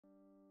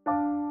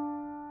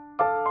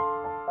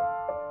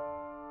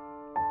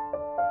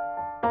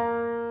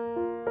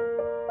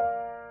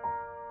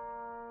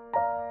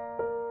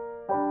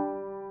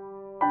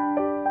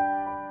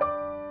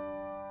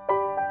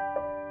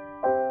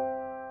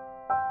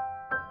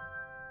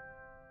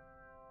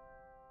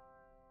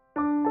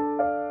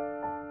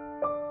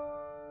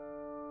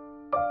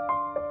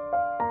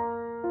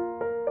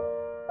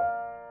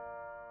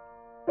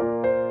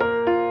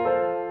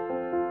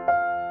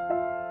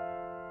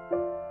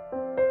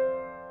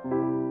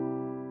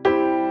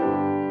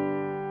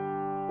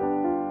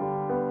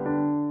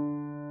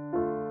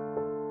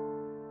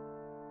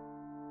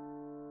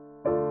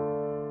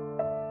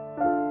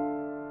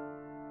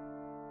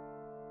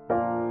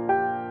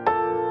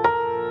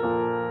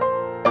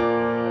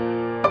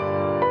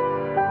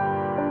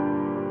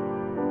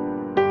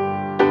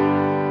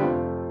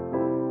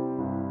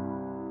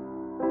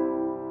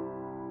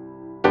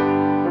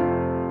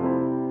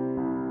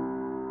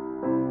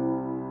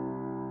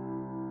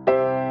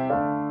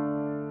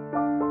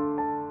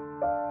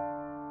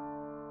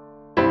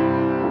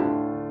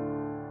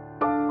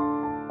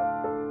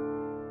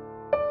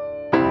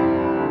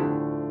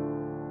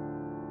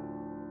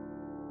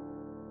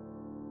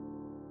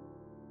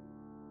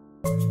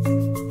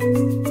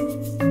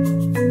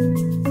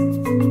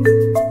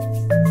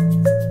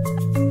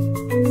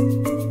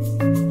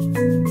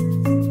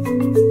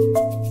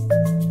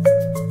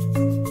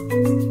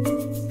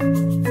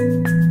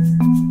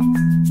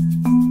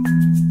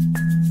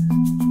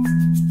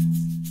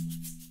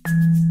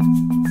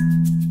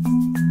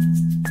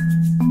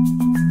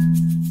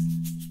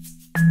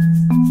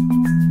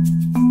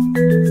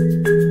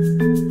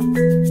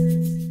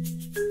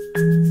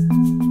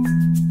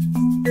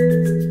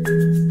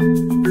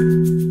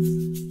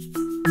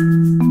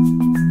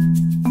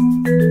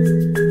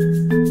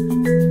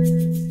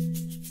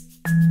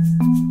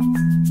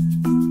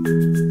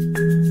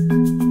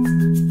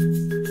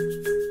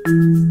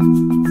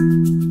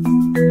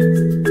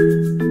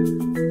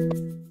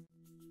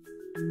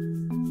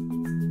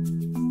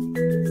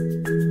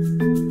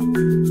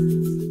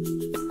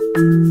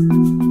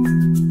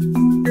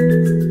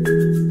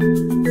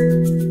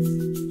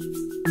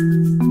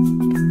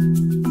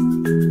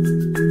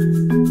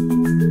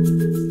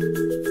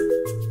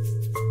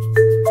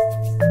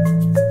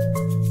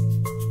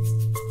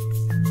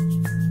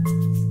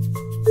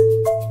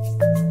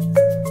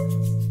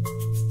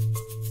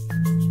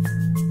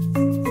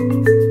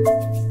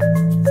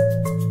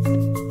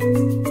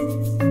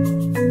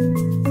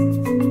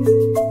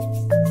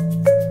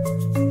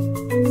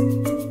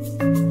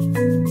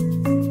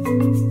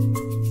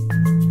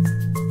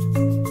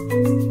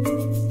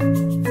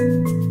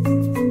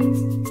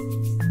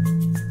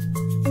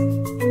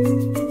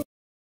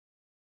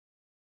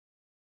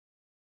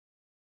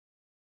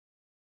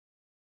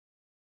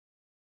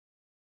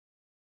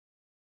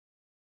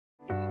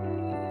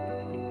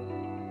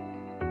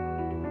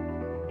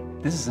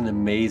This is an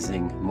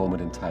amazing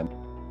moment in time.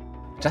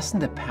 Just in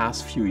the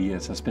past few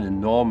years, there's been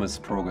enormous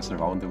progress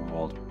around the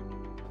world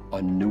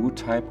on new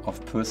type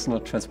of personal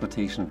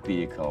transportation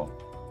vehicle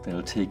that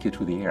will take you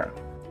to the air.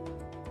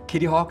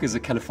 Kitty Hawk is a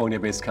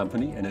California-based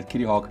company, and at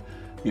Kitty Hawk,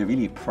 we are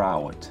really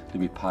proud to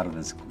be part of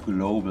this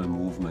global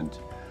movement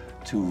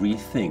to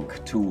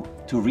rethink, to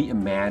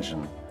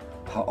reimagine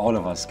how all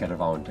of us get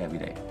around every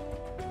day.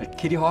 At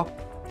Kitty Hawk,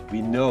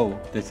 we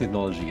know the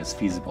technology is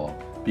feasible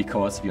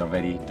because we are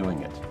already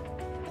doing it.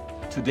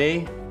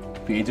 Today,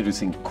 we're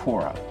introducing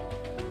Cora,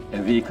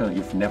 a vehicle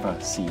you've never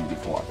seen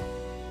before.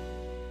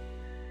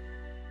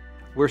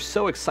 We're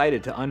so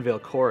excited to unveil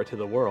Cora to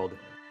the world.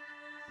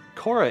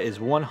 Cora is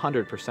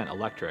 100%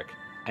 electric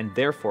and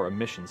therefore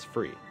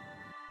emissions-free.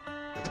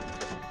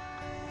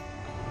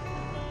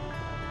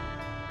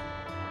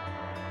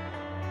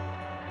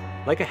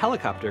 Like a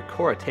helicopter,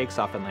 Cora takes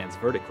off and lands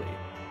vertically,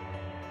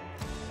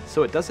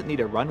 so it doesn't need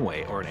a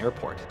runway or an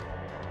airport.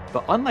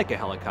 But unlike a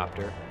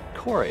helicopter,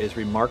 Cora is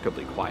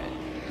remarkably quiet.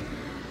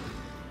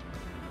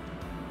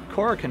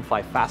 Cora can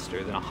fly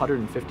faster than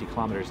 150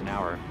 kilometers an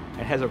hour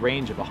and has a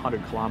range of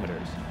 100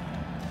 kilometers.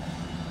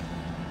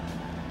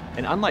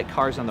 And unlike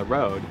cars on the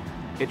road,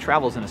 it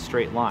travels in a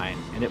straight line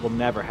and it will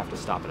never have to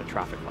stop at a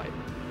traffic light.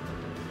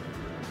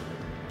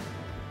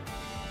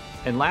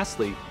 And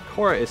lastly,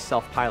 Cora is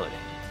self-piloting,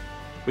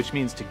 which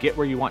means to get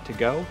where you want to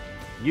go,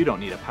 you don't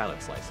need a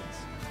pilot's license.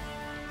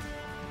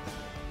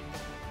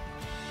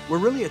 We're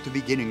really at the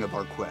beginning of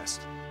our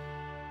quest.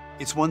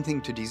 It's one thing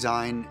to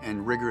design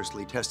and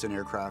rigorously test an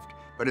aircraft,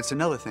 but it's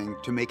another thing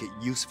to make it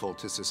useful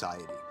to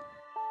society.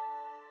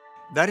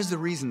 That is the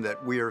reason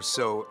that we are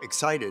so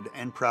excited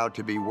and proud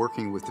to be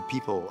working with the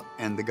people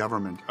and the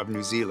government of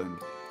New Zealand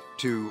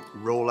to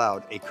roll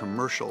out a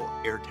commercial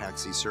air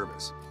taxi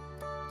service.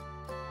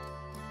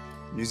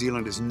 New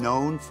Zealand is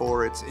known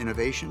for its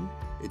innovation,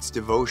 its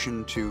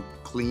devotion to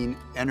clean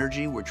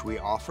energy, which we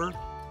offer,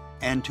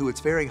 and to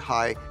its very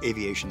high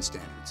aviation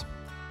standards.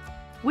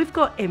 We've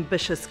got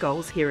ambitious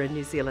goals here in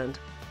New Zealand.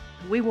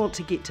 We want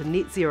to get to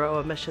net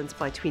zero emissions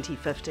by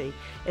 2050,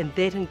 and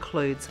that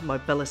includes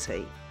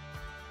mobility.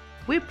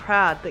 We're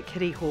proud that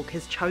Kitty Hawk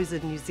has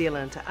chosen New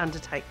Zealand to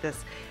undertake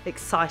this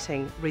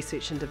exciting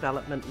research and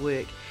development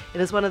work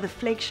and is one of the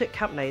flagship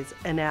companies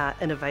in our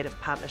Innovative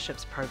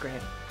Partnerships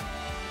program.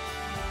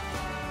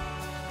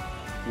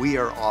 We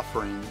are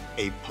offering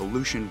a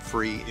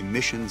pollution-free,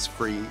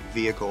 emissions-free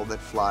vehicle that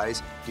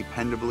flies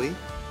dependably.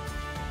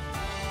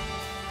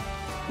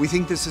 We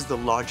think this is the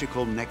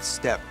logical next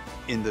step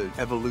in the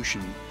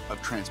evolution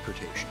of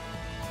transportation.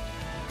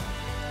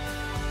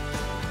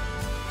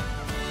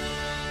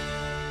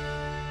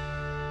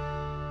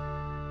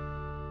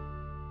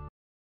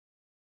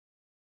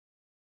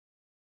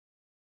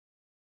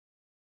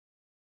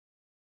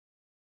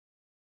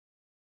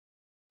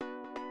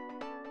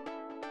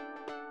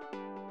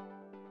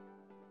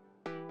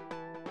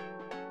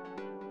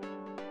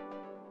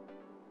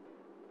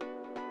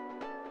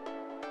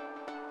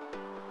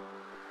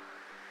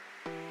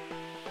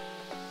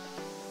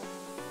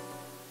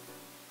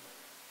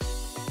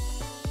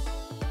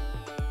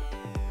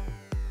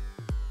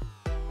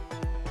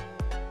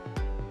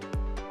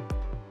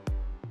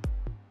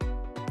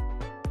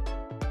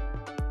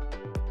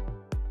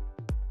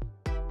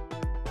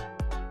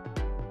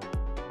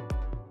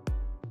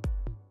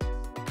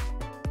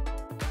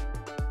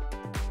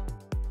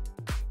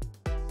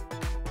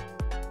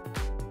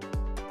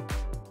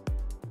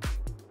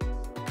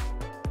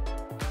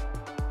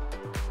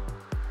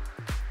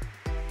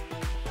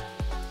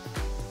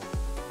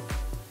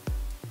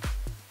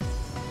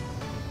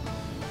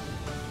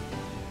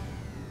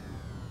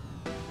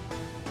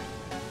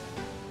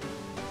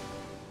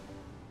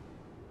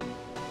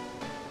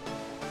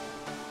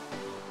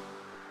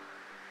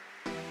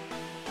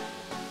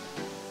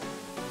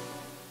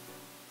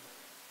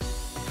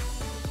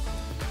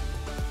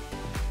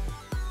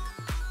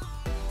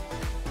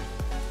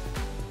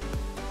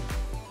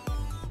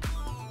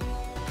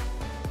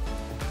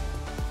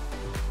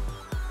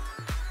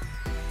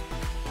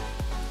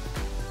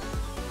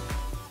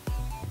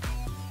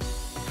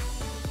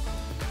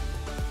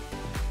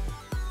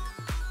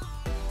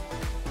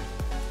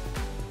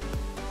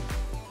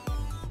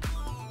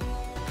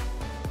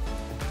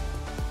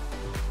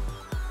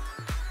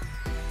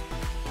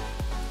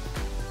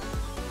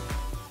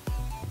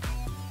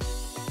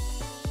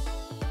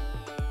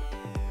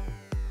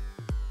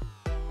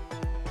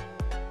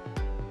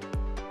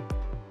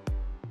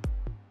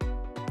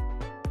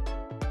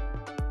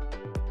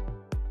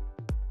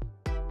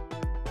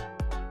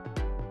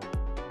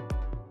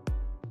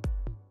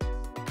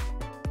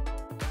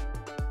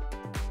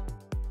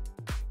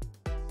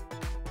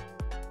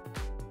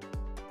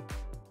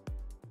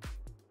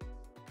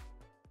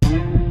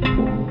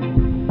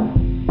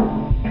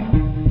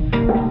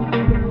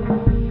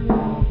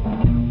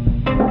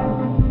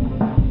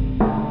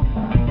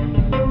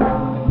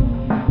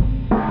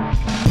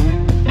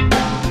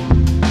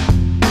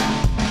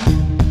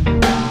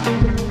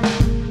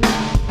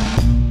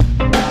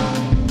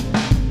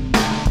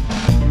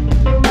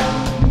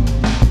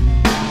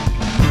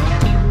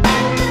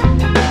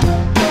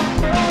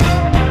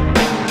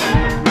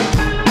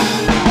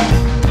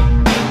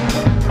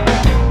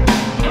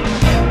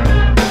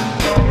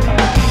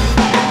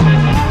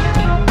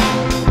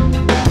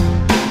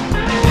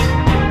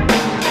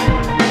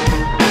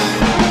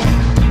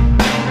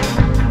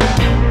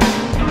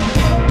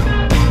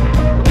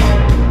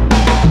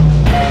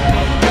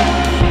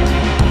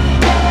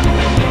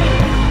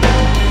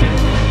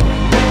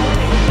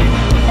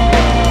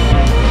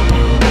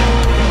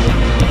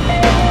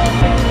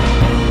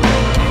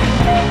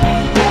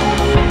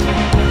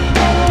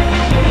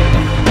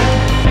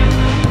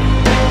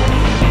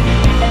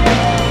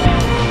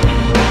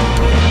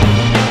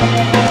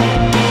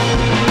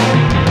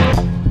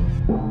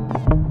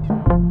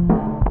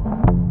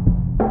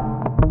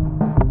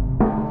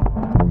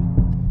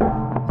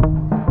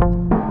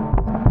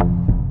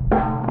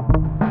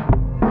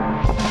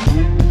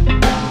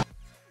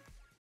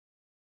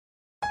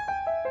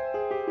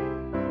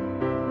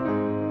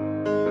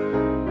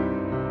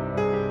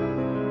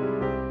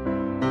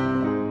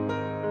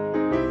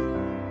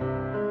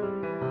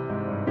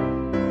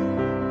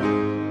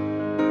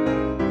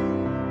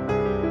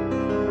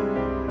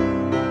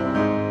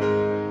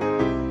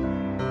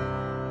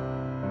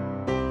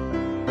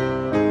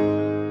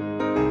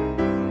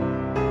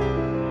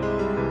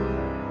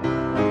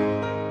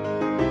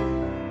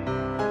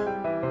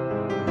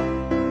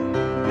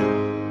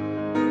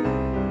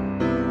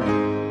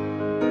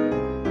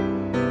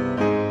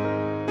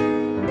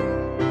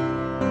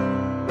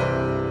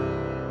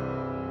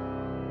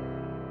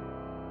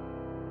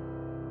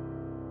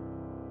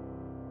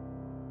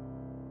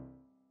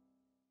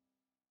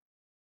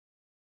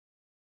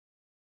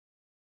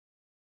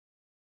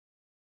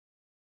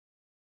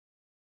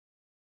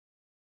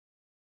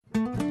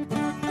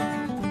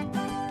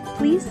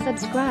 Please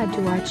subscribe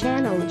to our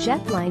channel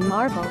Jetline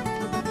Marvel.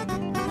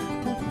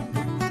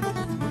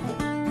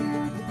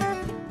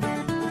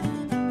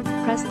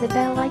 Press the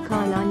bell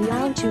icon on your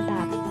YouTube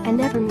app and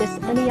never miss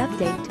any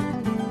update.